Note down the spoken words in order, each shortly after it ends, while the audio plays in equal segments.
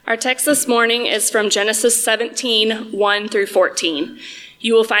Our text this morning is from Genesis 17, 1 through 14.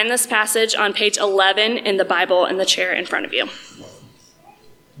 You will find this passage on page 11 in the Bible in the chair in front of you.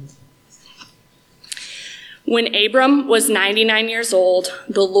 When Abram was 99 years old,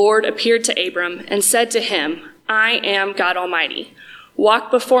 the Lord appeared to Abram and said to him, I am God Almighty.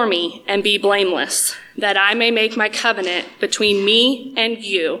 Walk before me and be blameless, that I may make my covenant between me and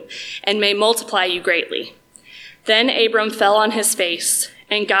you and may multiply you greatly. Then Abram fell on his face,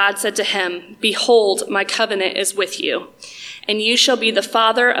 and God said to him, Behold, my covenant is with you, and you shall be the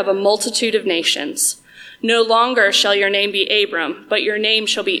father of a multitude of nations. No longer shall your name be Abram, but your name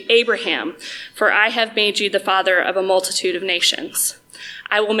shall be Abraham, for I have made you the father of a multitude of nations.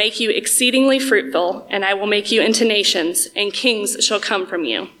 I will make you exceedingly fruitful, and I will make you into nations, and kings shall come from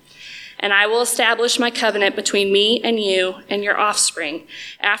you. And I will establish my covenant between me and you and your offspring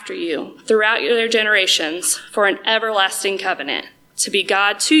after you throughout your generations for an everlasting covenant, to be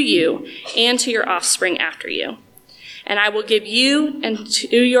God to you and to your offspring after you. And I will give you and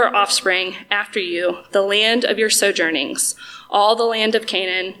to your offspring after you the land of your sojournings, all the land of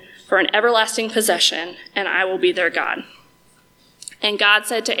Canaan, for an everlasting possession, and I will be their God. And God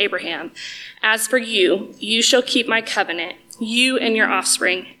said to Abraham, As for you, you shall keep my covenant, you and your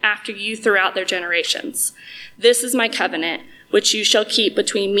offspring after you throughout their generations. This is my covenant, which you shall keep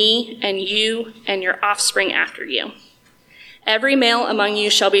between me and your offspring after you. Every male among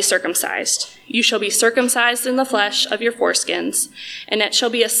you shall be circumcised. You shall be circumcised in the flesh of your foreskins, and it shall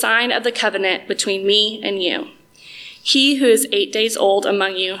be a sign of the covenant between me and you. He who is 8 days old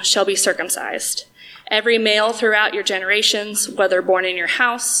among you shall be circumcised. Every male throughout your generations, whether born in your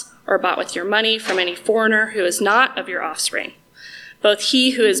house or bought with your money from any foreigner who is not of your offspring. Both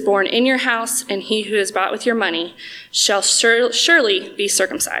he who is born in your house and he who is bought with your money shall surely be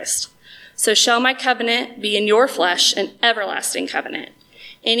circumcised. So shall my covenant be in your flesh, an everlasting covenant.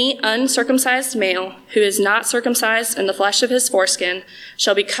 Any uncircumcised male who is not circumcised in the flesh of his foreskin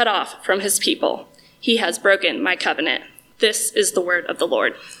shall be cut off from his people. He has broken my covenant. This is the word of the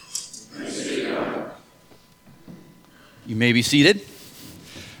Lord. You may be seated.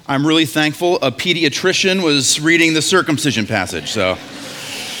 I'm really thankful a pediatrician was reading the circumcision passage. So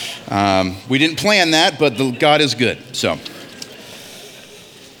we didn't plan that, but God is good. So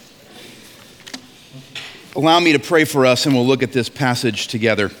allow me to pray for us, and we'll look at this passage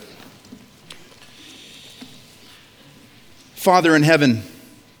together. Father in heaven,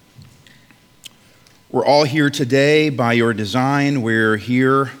 we're all here today by your design. We're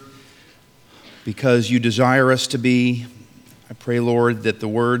here because you desire us to be. I pray, Lord, that the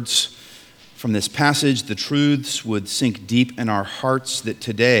words from this passage, the truths, would sink deep in our hearts, that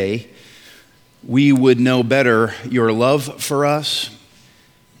today we would know better your love for us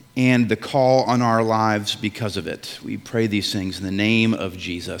and the call on our lives because of it. We pray these things in the name of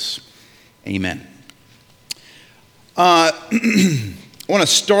Jesus. Amen. I want to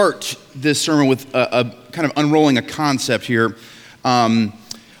start this sermon with a kind of unrolling a concept here.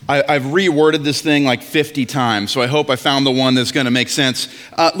 I've reworded this thing like 50 times, so I hope I found the one that's going to make sense.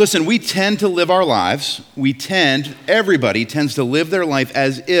 Listen, we tend to live our lives. Everybody tends to live their life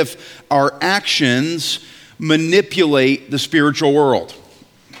as if our actions manipulate the spiritual world.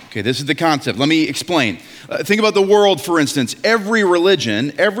 Okay, this is the concept. Let me explain. Think about the world, for instance. Every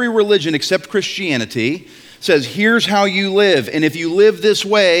religion except Christianity says, here's how you live, and if you live this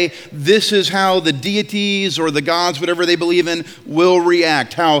way, this is how the deities or the gods, whatever they believe in, will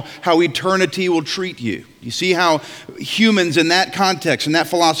react, how eternity will treat you. You see how humans in that context, in that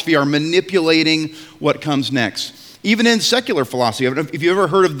philosophy, are manipulating what comes next. Even in secular philosophy, if you've ever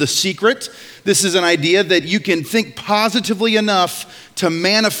heard of The Secret, this is an idea that you can think positively enough to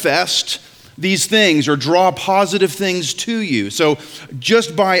manifest these things or draw positive things to you. So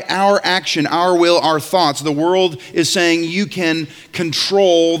just by our action, our will, our thoughts, the world is saying you can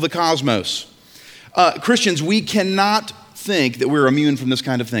control the cosmos. Christians, we cannot think that we're immune from this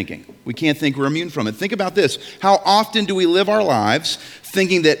kind of thinking. We can't think we're immune from it. Think about this. How often do we live our lives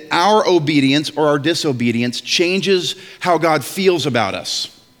thinking that our obedience or our disobedience changes how God feels about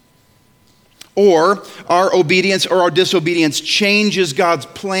us? Or our obedience or our disobedience changes God's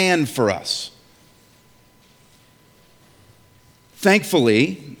plan for us?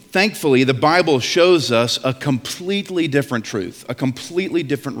 Thankfully, the Bible shows us a completely different truth, a completely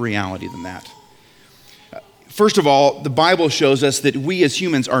different reality than that. First of all, the Bible shows us that we as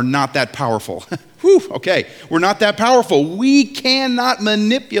humans are not that powerful. Okay, we're not that powerful. We cannot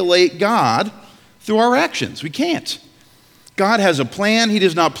manipulate God through our actions. We can't. God has a plan. He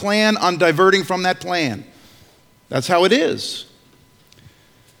does not plan on diverting from that plan. That's how it is.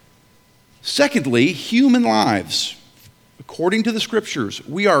 Secondly, human lives, According to the scriptures,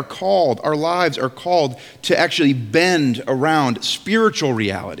 we are called, our lives are called to actually bend around spiritual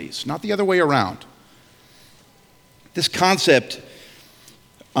realities, not the other way around. This concept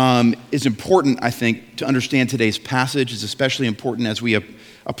is important, I think, to understand today's passage. It's especially important as we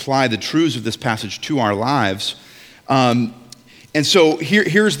apply the truths of this passage to our lives. And so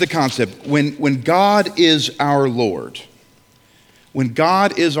here's the concept. When God is our Lord, when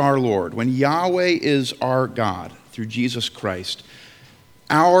God is our Lord, when Yahweh is our God through Jesus Christ,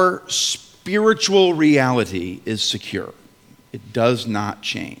 our spiritual reality is secure. It does not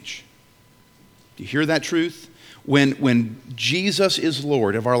change. Do you hear that truth? When Jesus is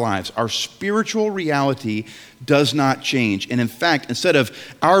Lord of our lives, our spiritual reality does not change. And in fact, instead of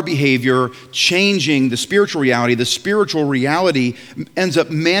our behavior changing the spiritual reality ends up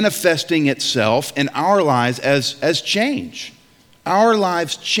manifesting itself in our lives as change. Our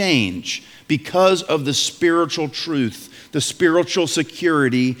lives change because of the spiritual truth, the spiritual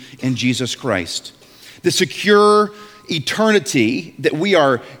security in Jesus Christ. The secure eternity that we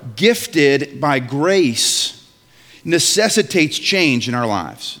are gifted by grace necessitates change in our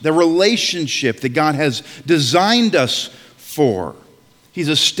lives. The relationship that God has designed us for. He's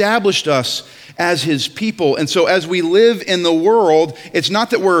established us as His people. And so as we live in the world, it's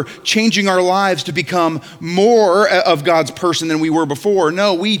not that we're changing our lives to become more of God's person than we were before.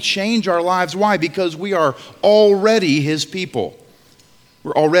 No, we change our lives. Why? Because we are already His people.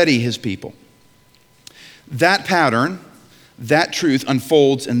 We're already His people. That pattern, that truth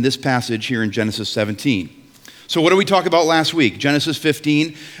unfolds in this passage here in Genesis 17. So what did we talk about last week? Genesis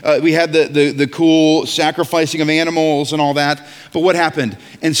 15, we had the cool sacrificing of animals and all that. But what happened?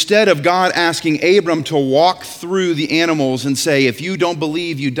 Instead of God asking Abram to walk through the animals and say, if you don't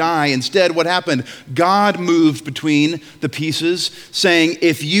believe, you die. Instead, what happened? God moved between the pieces saying,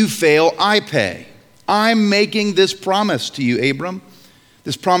 if you fail, I pay. I'm making this promise to you, Abram.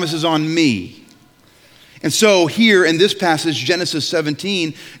 This promise is on me. And so here in this passage, Genesis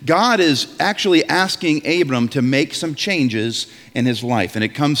 17, God is actually asking Abram to make some changes in his life. And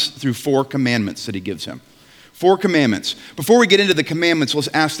it comes through 4 commandments that He gives him. 4 commandments. Before we get into the commandments, let's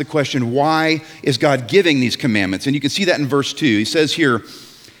ask the question, why is God giving these commandments? And you can see that in verse 2. He says here,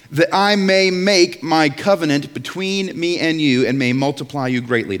 that I may make my covenant between me and you and may multiply you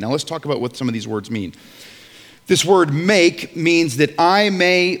greatly. Now let's talk about what some of these words mean. This word make means that I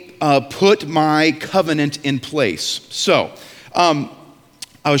may put my covenant in place. So, I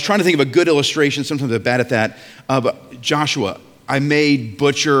was trying to think of a good illustration. Sometimes I'm bad at that. But Joshua, I may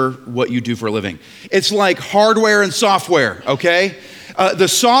butcher what you do for a living. It's like hardware and software, okay? The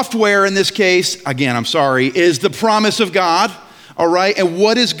software in this case, again, I'm sorry, is the promise of God. All right, and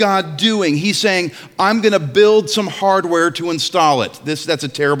what is God doing? He's saying, I'm going to build some hardware to install it. That's a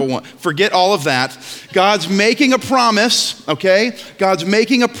terrible one. Forget all of that. God's making a promise, okay? God's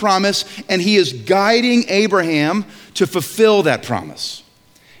making a promise, and He is guiding Abraham to fulfill that promise.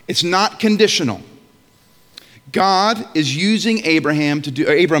 It's not conditional. God is using Abram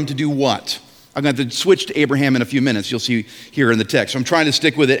to do what? I'm going to switch to Abraham in a few minutes. You'll see here in the text. So I'm trying to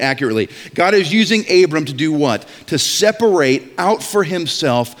stick with it accurately. God is using Abram to do what? To separate out for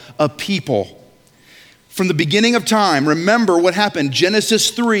Himself a people. From the beginning of time, remember what happened.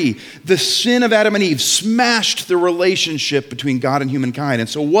 Genesis 3, the sin of Adam and Eve smashed the relationship between God and humankind. And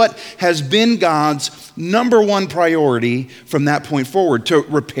so what has been God's number one priority from that point forward? To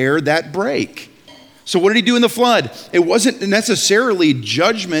repair that break. So what did He do in the flood? It wasn't necessarily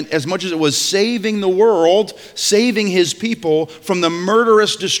judgment as much as it was saving the world, saving His people from the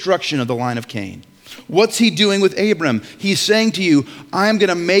murderous destruction of the line of Cain. What's He doing with Abram? He's saying to you, I'm going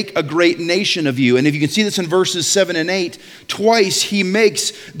to make a great nation of you. And if you can see this in verses 7 and 8, twice He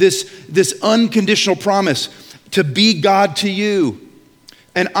makes this unconditional promise to be God to you.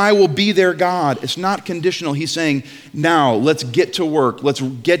 And I will be their God. It's not conditional. He's saying, now let's get to work. Let's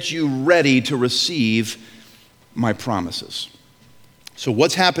get you ready to receive my promises. So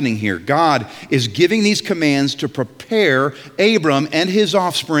what's happening here? God is giving these commands to prepare Abram and his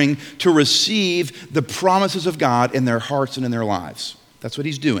offspring to receive the promises of God in their hearts and in their lives. That's what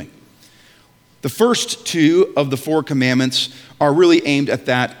He's doing. The first 2 of the 4 commandments are really aimed at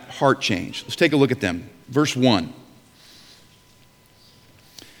that heart change. Let's take a look at them. Verse 1.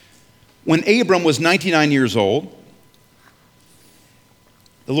 When Abram was 99 years old,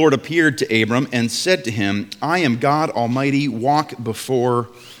 the Lord appeared to Abram and said to him, I am God Almighty, walk before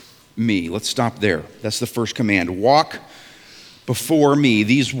me. Let's stop there. That's the first command. Walk before me.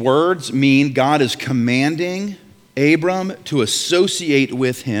 These words mean God is commanding Abram to associate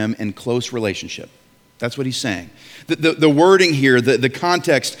with Him in close relationship. That's what he's saying. The wording here, the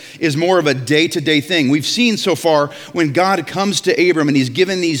context is more of a day-to-day thing. We've seen so far when God comes to Abram and he's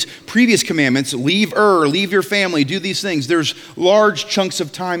given these previous commandments, leave leave your family, do these things. There's large chunks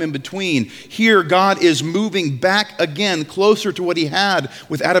of time in between. Here, God is moving back again closer to what he had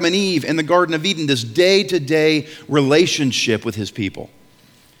with Adam and Eve in the Garden of Eden, this day-to-day relationship with his people.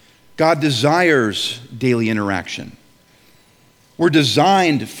 God desires daily interaction. We're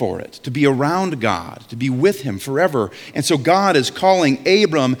designed for it, to be around God, to be with him forever. And so God is calling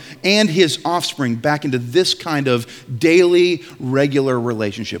Abram and his offspring back into this kind of daily, regular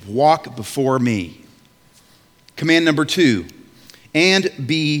relationship. Walk before me. Command number 2, and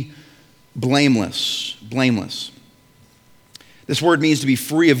be blameless. Blameless. This word means to be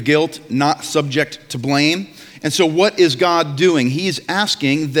free of guilt, not subject to blame. And so what is God doing? He's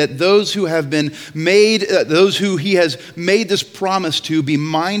asking that those who have been made, those who he has made this promise to, be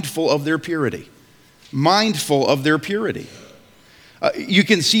mindful of their purity. Mindful of their purity. You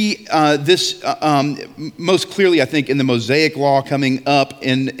can see this most clearly, I think, in the Mosaic law coming up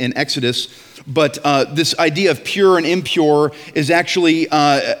in Exodus. But this idea of pure and impure is actually,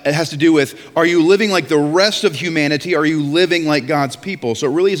 it has to do with, are you living like the rest of humanity? Are you living like God's people? So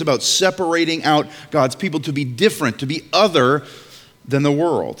it really is about separating out God's people to be different, to be other than the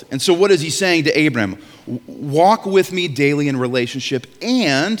world. And so what is he saying to Abram? Walk with me daily in relationship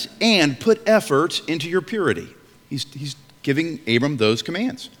and put effort into your purity. He's giving Abram those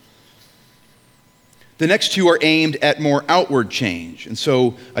commands. The next 2 are aimed at more outward change. And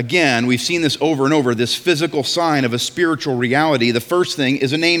so, again, we've seen this over and over, this physical sign of a spiritual reality. The first thing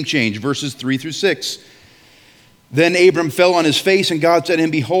is a name change, verses 3 through 6. Then Abram fell on his face, and God said to him,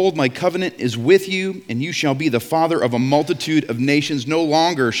 behold, my covenant is with you, and you shall be the father of a multitude of nations. No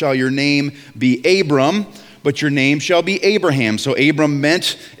longer shall your name be Abram, but your name shall be Abraham. So Abram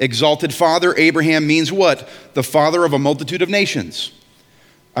meant exalted father. Abraham means what? The father of a multitude of nations.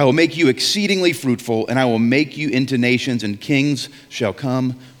 I will make you exceedingly fruitful, and I will make you into nations, and kings shall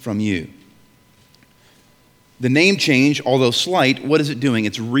come from you. The name change, although slight, what is it doing?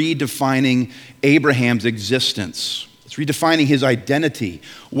 It's redefining Abraham's existence. It's redefining his identity.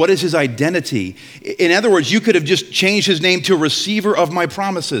 What is his identity? In other words, you could have just changed his name to receiver of my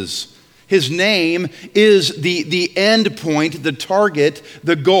promises. His name is the end point, the target,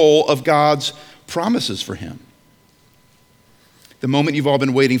 the goal of God's promises for him. The moment you've all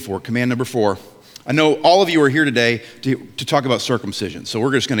been waiting for, command number 4. I know all of you are here today to talk about circumcision, so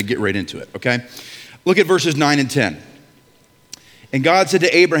we're just going to get right into it, okay? Look at verses 9 and 10. And God said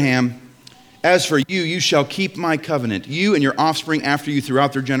to Abraham, as for you, you shall keep my covenant, you and your offspring after you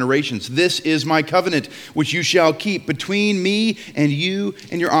throughout their generations. This is my covenant, which you shall keep between me and you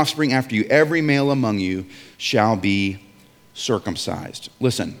and your offspring after you. Every male among you shall be circumcised.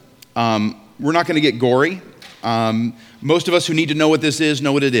 Listen, we're not going to get gory. Most of us who need to know what this is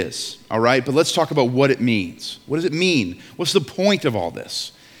know what it is, all right? But let's talk about what it means. What does it mean? What's the point of all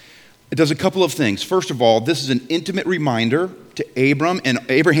this? It does a couple of things. First of all, this is an intimate reminder to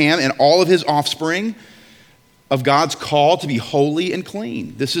Abraham and all of his offspring of God's call to be holy and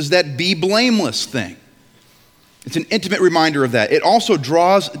clean. This is that be blameless thing. It's an intimate reminder of that. It also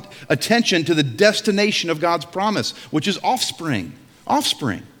draws attention to the destination of God's promise, which is offspring.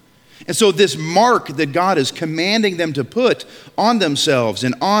 Offspring. And so this mark that God is commanding them to put on themselves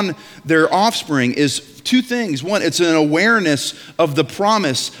and on their offspring is 2 things. One, it's an awareness of the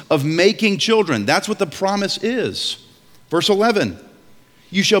promise of making children. That's what the promise is. Verse 11,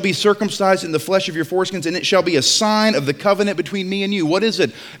 you shall be circumcised in the flesh of your foreskins, and it shall be a sign of the covenant between me and you. What is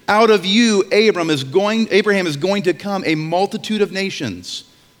it? Out of you, Abraham is going to come a multitude of nations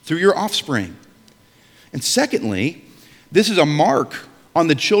through your offspring. And secondly, this is a mark on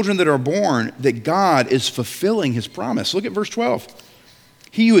the children that are born that God is fulfilling his promise. Look at verse 12.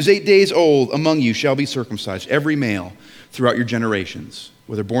 He who is 8 days old among you shall be circumcised, every male throughout your generations,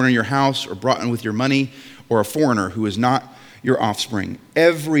 whether born in your house or brought in with your money, or a foreigner who is not your offspring.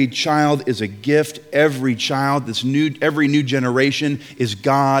 Every child is a gift. Every child, every new generation is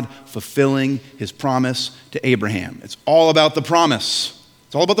God fulfilling his promise to Abraham. It's all about the promise.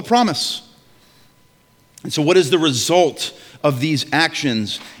 It's all about the promise. And so what is the result of these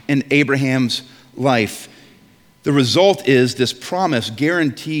actions in Abraham's life? The result is this promise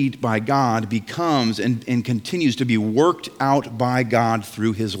guaranteed by God becomes and continues to be worked out by God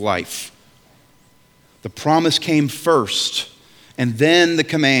through his life. The promise came first, and then the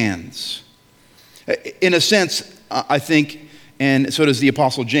commands. In a sense, I think, and so does the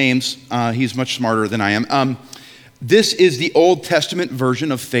Apostle James, he's much smarter than I am, this is the Old Testament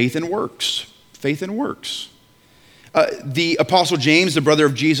version of faith and works. Faith and works. The Apostle James, the brother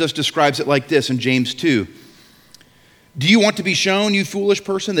of Jesus, describes it like this in James 2. Do you want to be shown, you foolish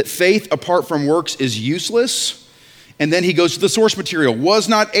person, that faith apart from works is useless? And then he goes to the source material. Was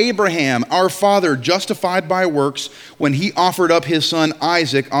not Abraham, our father, justified by works when he offered up his son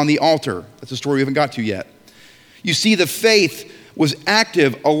Isaac on the altar? That's a story we haven't got to yet. You see, the faith was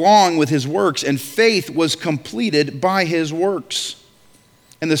active along with his works, and faith was completed by his works.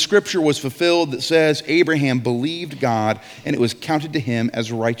 And the scripture was fulfilled that says, Abraham believed God, and it was counted to him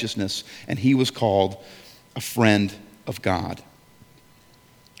as righteousness, and he was called a friend of God.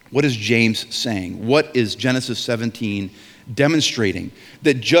 What is James saying? What is Genesis 17 demonstrating?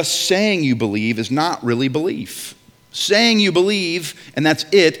 That just saying you believe is not really belief. Saying you believe, and that's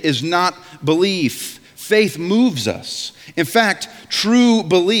it, is not belief. Faith moves us. In fact, true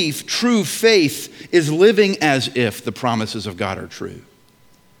belief, true faith is living as if the promises of God are true.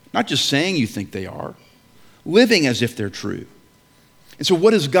 Not just saying you think they are, living as if they're true. And so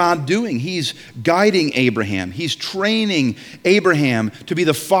what is God doing? He's guiding Abraham. He's training Abraham to be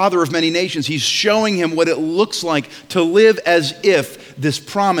the father of many nations. He's showing him what it looks like to live as if this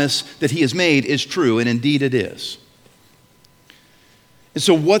promise that he has made is true, and indeed it is. And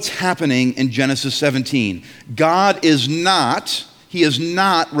so what's happening in Genesis 17? God is not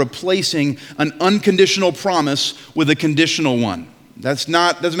replacing an unconditional promise with a conditional one.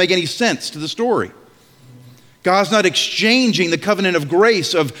 Doesn't make any sense to the story. God's not exchanging the covenant of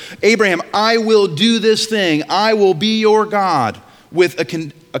grace of Abraham, I will do this thing, I will be your God, with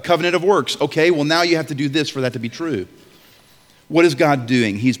a covenant of works. Okay, well now you have to do this for that to be true. What is God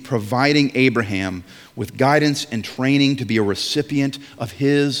doing? He's providing Abraham with guidance and training to be a recipient of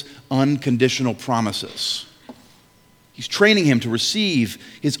his unconditional promises. He's training him to receive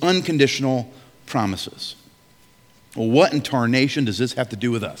his unconditional promises. Well, what in tarnation does this have to do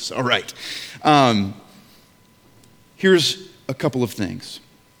with us? All right. Here's a couple of things.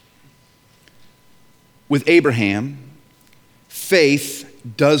 With Abraham, faith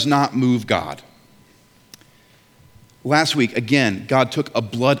does not move God. Last week, again, God took a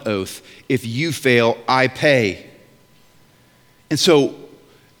blood oath. If you fail, I pay. And so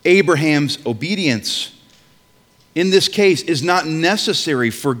Abraham's obedience in this case is not necessary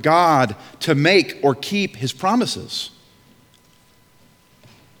for God to make or keep his promises.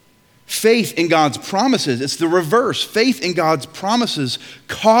 Faith in God's promises, it's the reverse. Faith in God's promises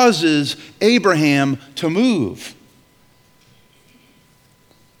causes Abraham to move.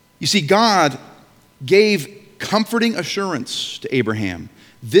 You see, God gave comforting assurance to Abraham.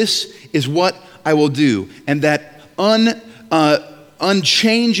 This is what I will do. And that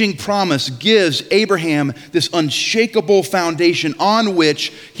unchanging promise gives Abraham this unshakable foundation on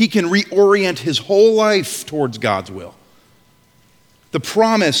which he can reorient his whole life towards God's will. The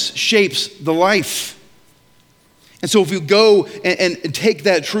promise shapes the life. And so if we go and take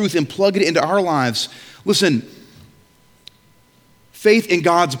that truth and plug it into our lives, listen, faith in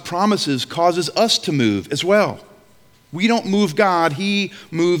God's promises causes us to move as well. We don't move God, he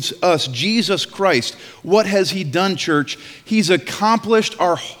moves us. Jesus Christ, what has he done, church? He's accomplished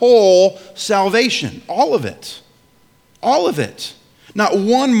our whole salvation, all of it. All of it. Not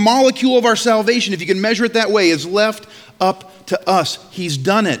one molecule of our salvation, if you can measure it that way, is left up to us. He's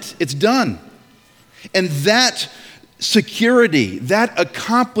done it. It's done. And that security, that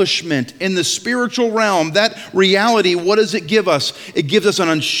accomplishment in the spiritual realm, that reality, what does it give us? It gives us an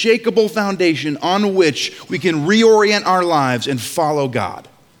unshakable foundation on which we can reorient our lives and follow God.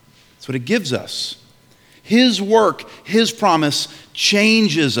 That's what it gives us. His work, his promise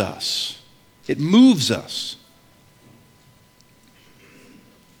changes us. It moves us.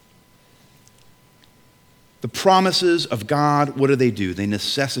 The promises of God, what do? They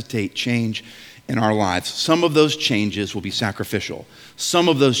necessitate change in our lives. Some of those changes will be sacrificial. Some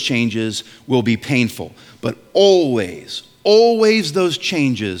of those changes will be painful. But always those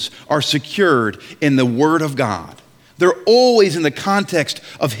changes are secured in the Word of God. They're always in the context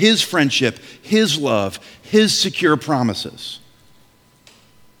of his friendship, his love, his secure promises.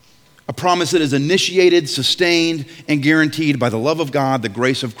 A promise that is initiated, sustained, and guaranteed by the love of God, the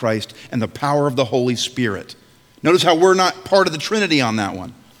grace of Christ, and the power of the Holy Spirit. Notice how we're not part of the Trinity on that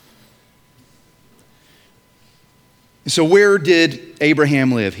one. So where did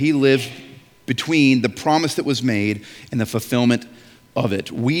Abraham live? He lived between the promise that was made and the fulfillment of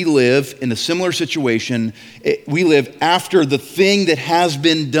it. We live in a similar situation. We live after the thing that has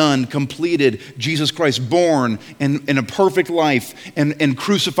been done, completed, Jesus Christ born in a perfect life and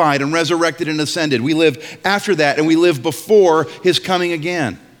crucified and resurrected and ascended. We live after that, and we live before his coming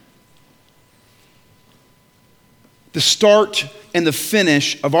again. The start and the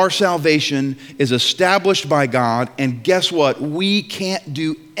finish of our salvation is established by God, and guess what? We can't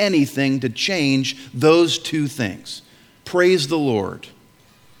do anything to change those two things. Praise the Lord.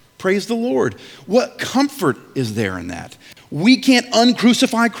 Praise the Lord. What comfort is there in that? We can't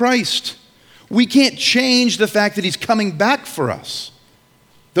uncrucify Christ. We can't change the fact that he's coming back for us.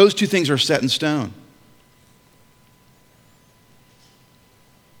 Those two things are set in stone.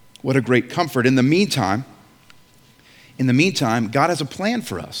 What a great comfort. In the meantime, God has a plan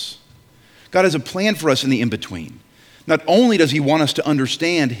for us. God has a plan for us in the in-between. Not only does he want us to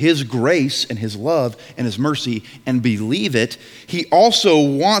understand his grace and his love and his mercy and believe it, he also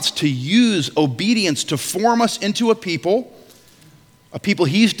wants to use obedience to form us into a people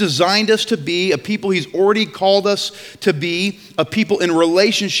he's designed us to be, a people he's already called us to be, a people in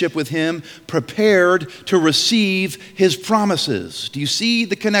relationship with him, prepared to receive his promises. Do you see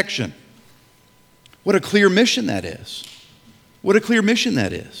the connection? What a clear mission that is. What a clear mission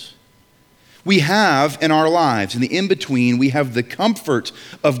that is. We have in our lives, in the in-between, we have the comfort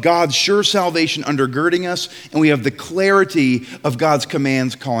of God's sure salvation undergirding us, and we have the clarity of God's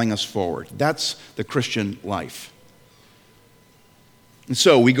commands calling us forward. That's the Christian life. And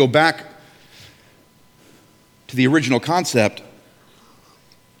so we go back to the original concept.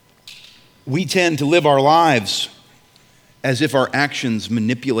 We tend to live our lives as if our actions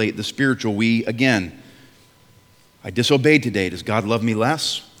manipulate the spiritual. I disobeyed today. Does God love me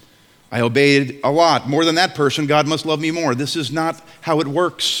less? I obeyed a lot. More than that person, God must love me more. This is not how it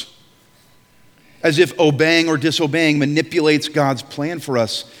works. As if obeying or disobeying manipulates God's plan for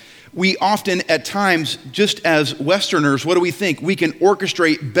us. We often, at times, just as Westerners, what do we think? We can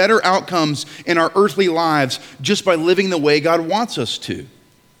orchestrate better outcomes in our earthly lives just by living the way God wants us to.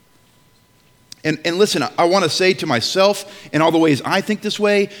 And listen, I want to say to myself in all the ways I think this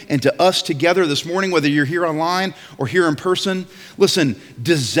way, and to us together this morning, whether you're here online or here in person, listen,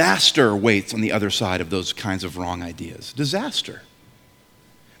 disaster waits on the other side of those kinds of wrong ideas. Disaster.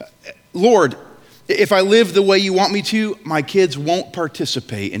 Lord, if I live the way you want me to, my kids won't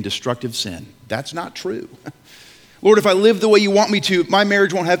participate in destructive sin. That's not true. Lord, if I live the way you want me to, my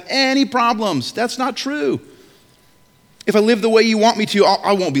marriage won't have any problems. That's not true. If I live the way you want me to,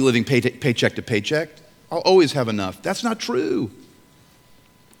 I won't be living paycheck to paycheck. I'll always have enough. That's not true.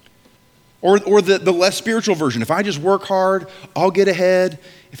 Or the less spiritual version. If I just work hard, I'll get ahead.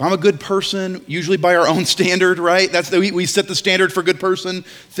 If I'm a good person, usually by our own standard, right? We set the standard for a good person.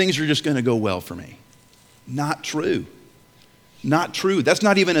 Things are just going to go well for me. Not true. Not true. That's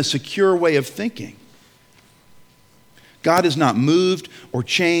not even a secure way of thinking. God is not moved or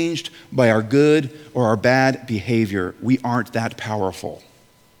changed by our good or our bad behavior. We aren't that powerful.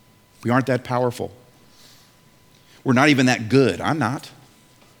 We aren't that powerful. We're not even that good. I'm not.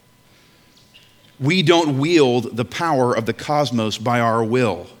 We don't wield the power of the cosmos by our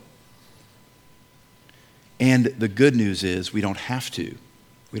will. And the good news is we don't have to.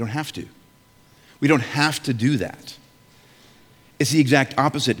 We don't have to. We don't have to do that. It's the exact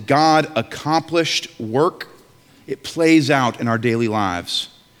opposite. God accomplished work. It plays out in our daily lives.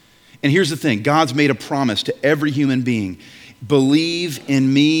 And here's the thing. God's made a promise to every human being. Believe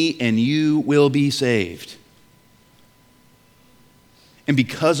in me and you will be saved. And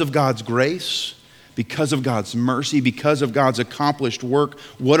because of God's grace, because of God's mercy, because of God's accomplished work,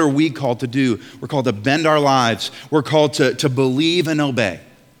 what are we called to do? We're called to bend our lives. We're called to believe and obey.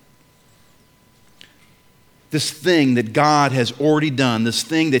 This thing that God has already done, this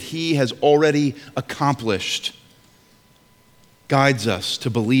thing that he has already accomplished, guides us to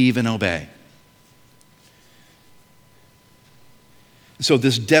believe and obey. So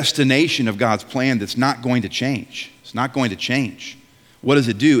this destination of God's plan that's not going to change. It's not going to change. What does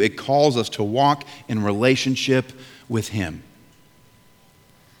it do? It calls us to walk in relationship with him.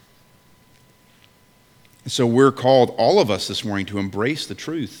 And so we're called, all of us this morning, to embrace the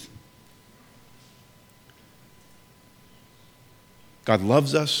truth. God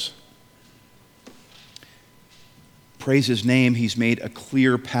loves us. Praise his name. He's made a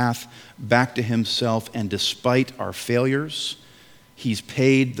clear path back to himself, and despite our failures, he's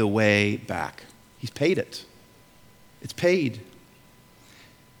paid the way back. He's paid it. It's paid.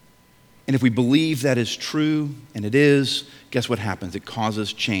 And if we believe that is true, and it is, guess what happens? It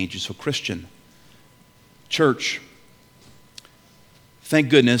causes change. So Christian, church, thank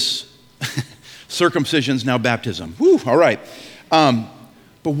goodness, circumcision's now baptism. Whew, all right. But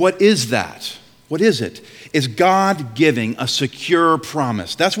what is that? What is it? It's God giving a secure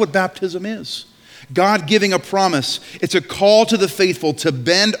promise. That's what baptism is. God giving a promise. It's a call to the faithful to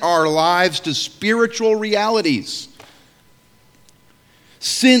bend our lives to spiritual realities.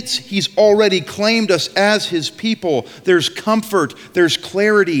 Since he's already claimed us as his people, there's comfort, there's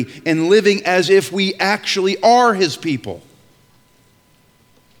clarity in living as if we actually are his people.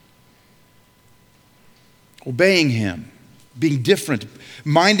 Obeying him, being different,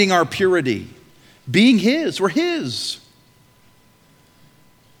 minding our purity, being his, we're his.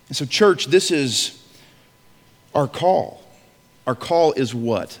 And so, church, this is our call. Our call is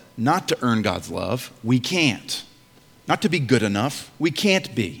what? Not to earn God's love. We can't. Not to be good enough. We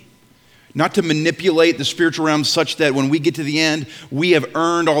can't be. Not to manipulate the spiritual realm such that when we get to the end, we have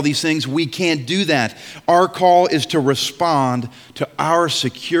earned all these things. We can't do that. Our call is to respond to our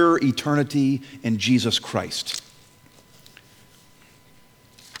secure eternity in Jesus Christ.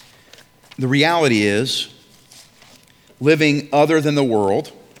 The reality is, living other than the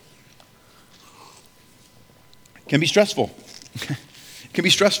world can be stressful. It can be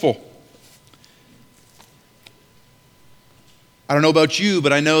stressful. I don't know about you,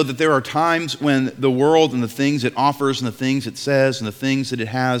 but I know that there are times when the world and the things it offers and the things it says and the things that it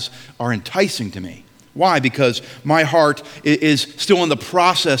has are enticing to me. Why? Because my heart is still in the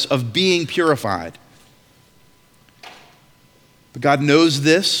process of being purified. But God knows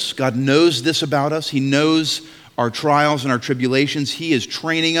this. God knows this about us. He knows our trials and our tribulations. He is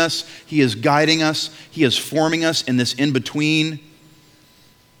training us. He is guiding us. He is forming us in this in-between.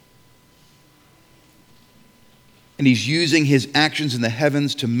 And he's using his actions in the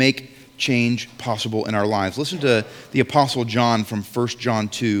heavens to make change possible in our lives. Listen to the Apostle John from 1 John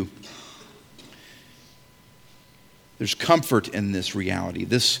 2. There's comfort in this reality.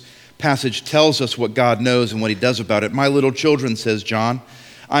 This passage tells us what God knows and what he does about it. My little children, says John,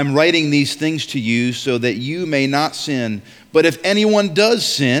 I'm writing these things to you so that you may not sin. But if anyone does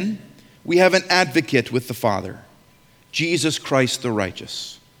sin, we have an advocate with the Father, Jesus Christ the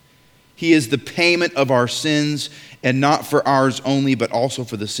righteous. He is the payment of our sins, and not for ours only, but also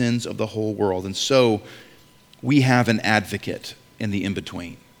for the sins of the whole world. And so we have an advocate in the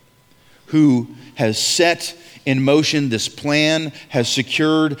in-between who has set in motion this plan, has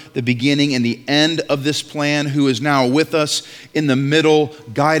secured the beginning and the end of this plan, who is now with us in the middle,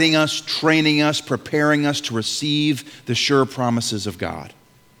 guiding us, training us, preparing us to receive the sure promises of God.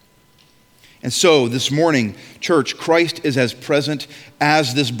 And so this morning, church, Christ is as present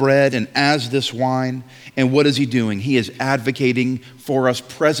as this bread and as this wine. And what is he doing? He is advocating for us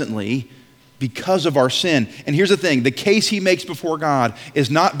presently because of our sin. And here's the thing, the case he makes before God is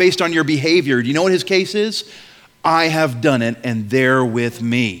not based on your behavior. Do you know what his case is? I have done it and they're with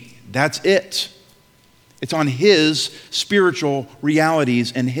me. That's it. It's on his spiritual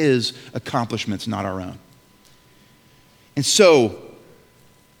realities and his accomplishments, not our own. And so,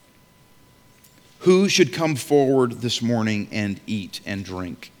 who should come forward this morning and eat and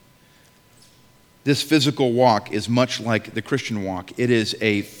drink? This physical walk is much like the Christian walk. It is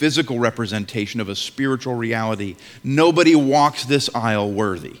a physical representation of a spiritual reality. Nobody walks this aisle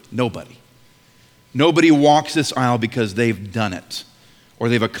worthy. Nobody. Nobody walks this aisle because they've done it or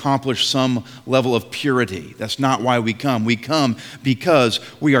they've accomplished some level of purity. That's not why we come. We come because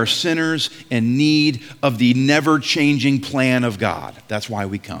we are sinners in need of the never-changing plan of God. That's why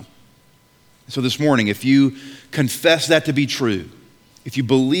we come. So this morning, if you confess that to be true, if you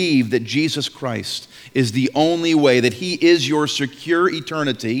believe that Jesus Christ is the only way, that he is your secure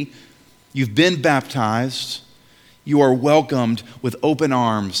eternity, you've been baptized, you are welcomed with open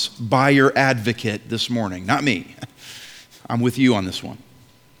arms by your advocate this morning. Not me. I'm with you on this one.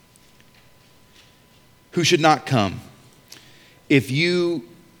 Who should not come? If you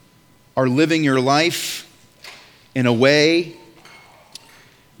are living your life in a way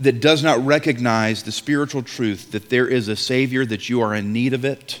that does not recognize the spiritual truth that there is a Savior, that you are in need of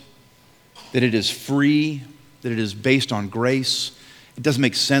it, that it is free, that it is based on grace, it doesn't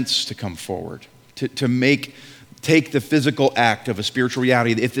make sense to come forward, to take the physical act of a spiritual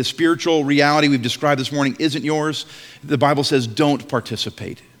reality. If the spiritual reality we've described this morning isn't yours, the Bible says don't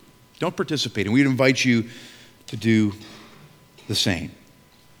participate. Don't participate. And we'd invite you to do the same.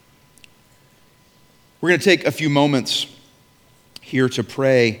 We're going to take a few moments here to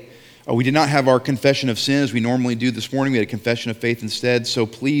pray. We did not have our confession of sin as we normally do this morning. We had a confession of faith instead. So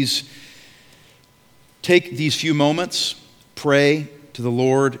please take these few moments, pray to the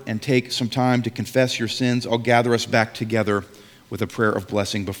Lord, and take some time to confess your sins. I'll gather us back together with a prayer of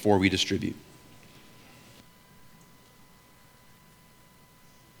blessing before we distribute.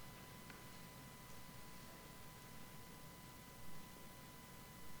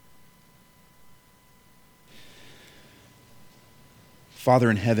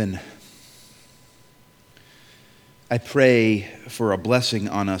 Father in heaven, I pray for a blessing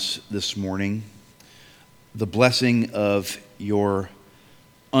on us this morning, the blessing of your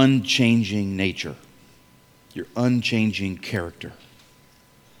unchanging nature, your unchanging character.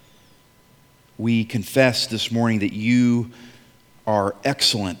 We confess this morning that you are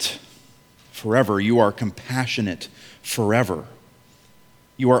excellent forever. You are compassionate forever.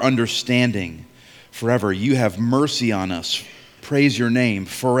 You are understanding forever. You have mercy on us. Praise your name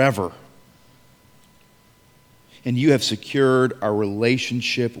forever. And you have secured our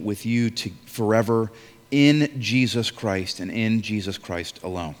relationship with you forever in Jesus Christ and in Jesus Christ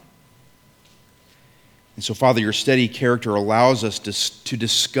alone. And so, Father, your steady character allows us to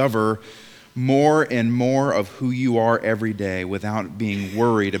discover more and more of who you are every day without being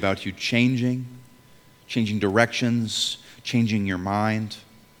worried about you changing directions, changing your mind.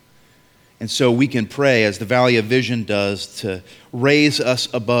 And so we can pray, as the Valley of Vision does, to raise us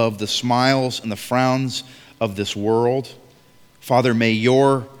above the smiles and the frowns of this world. Father, may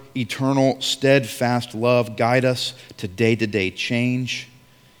your eternal, steadfast love guide us to day-to-day change.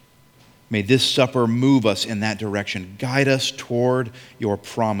 May this supper move us in that direction. Guide us toward your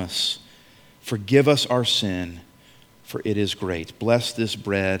promise. Forgive us our sin, for it is great. Bless this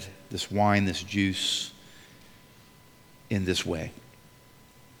bread, this wine, this juice in this way.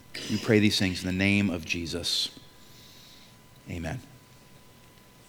 We pray these things in the name of Jesus. Amen.